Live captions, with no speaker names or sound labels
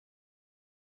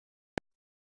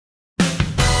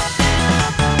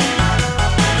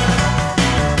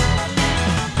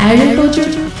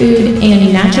agriculture, food,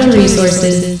 and natural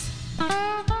resources.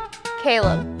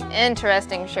 Caleb,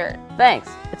 interesting shirt. Thanks.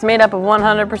 It's made up of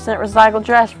 100% recycled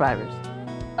trash fibers.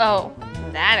 Oh,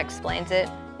 that explains it.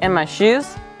 And my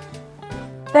shoes?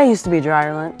 They used to be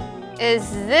dryer lint.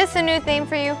 Is this a new theme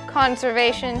for you?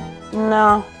 Conservation?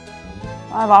 No.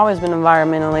 I've always been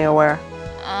environmentally aware.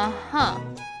 Uh-huh.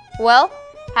 Well,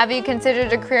 have you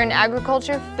considered a career in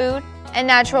agriculture, food, and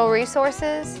natural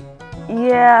resources?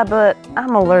 Yeah, but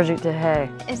I'm allergic to hay.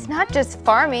 It's not just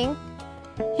farming.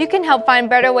 You can help find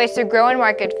better ways to grow and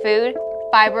market food,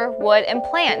 fiber, wood, and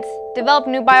plants, develop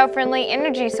new biofriendly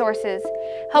energy sources,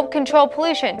 help control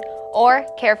pollution, or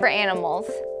care for animals.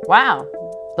 Wow,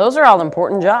 those are all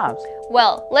important jobs.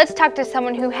 Well, let's talk to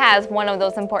someone who has one of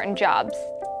those important jobs.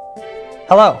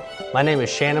 Hello, my name is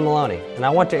Shannon Maloney, and I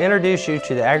want to introduce you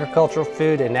to the Agricultural,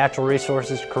 Food, and Natural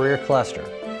Resources Career Cluster.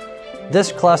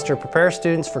 This cluster prepares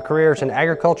students for careers in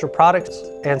agriculture products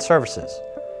and services.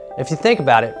 If you think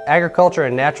about it, agriculture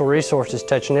and natural resources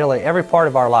touch nearly every part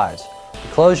of our lives. The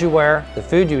clothes you wear, the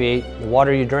food you eat, the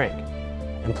water you drink.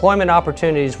 Employment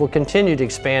opportunities will continue to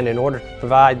expand in order to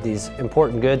provide these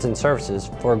important goods and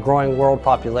services for a growing world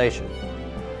population.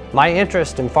 My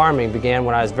interest in farming began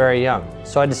when I was very young,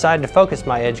 so I decided to focus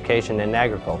my education in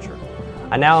agriculture.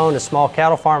 I now own a small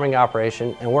cattle farming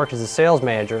operation and work as a sales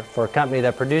manager for a company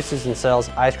that produces and sells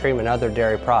ice cream and other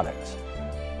dairy products.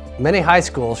 Many high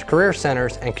schools, career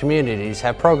centers, and communities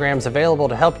have programs available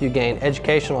to help you gain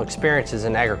educational experiences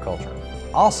in agriculture.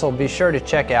 Also, be sure to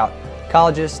check out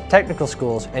colleges, technical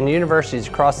schools, and universities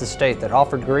across the state that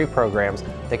offer degree programs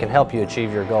that can help you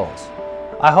achieve your goals.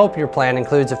 I hope your plan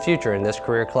includes a future in this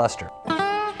career cluster.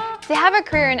 To have a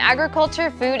career in agriculture,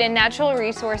 food, and natural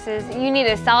resources, you need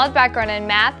a solid background in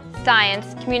math,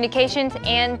 science, communications,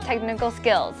 and technical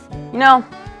skills. You know,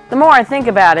 the more I think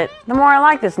about it, the more I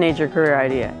like this nature career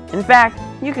idea. In fact,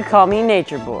 you could call me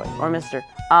Nature Boy or Mr.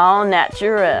 All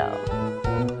Natural.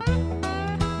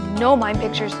 No mime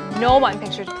pictures,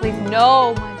 please,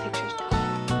 no mime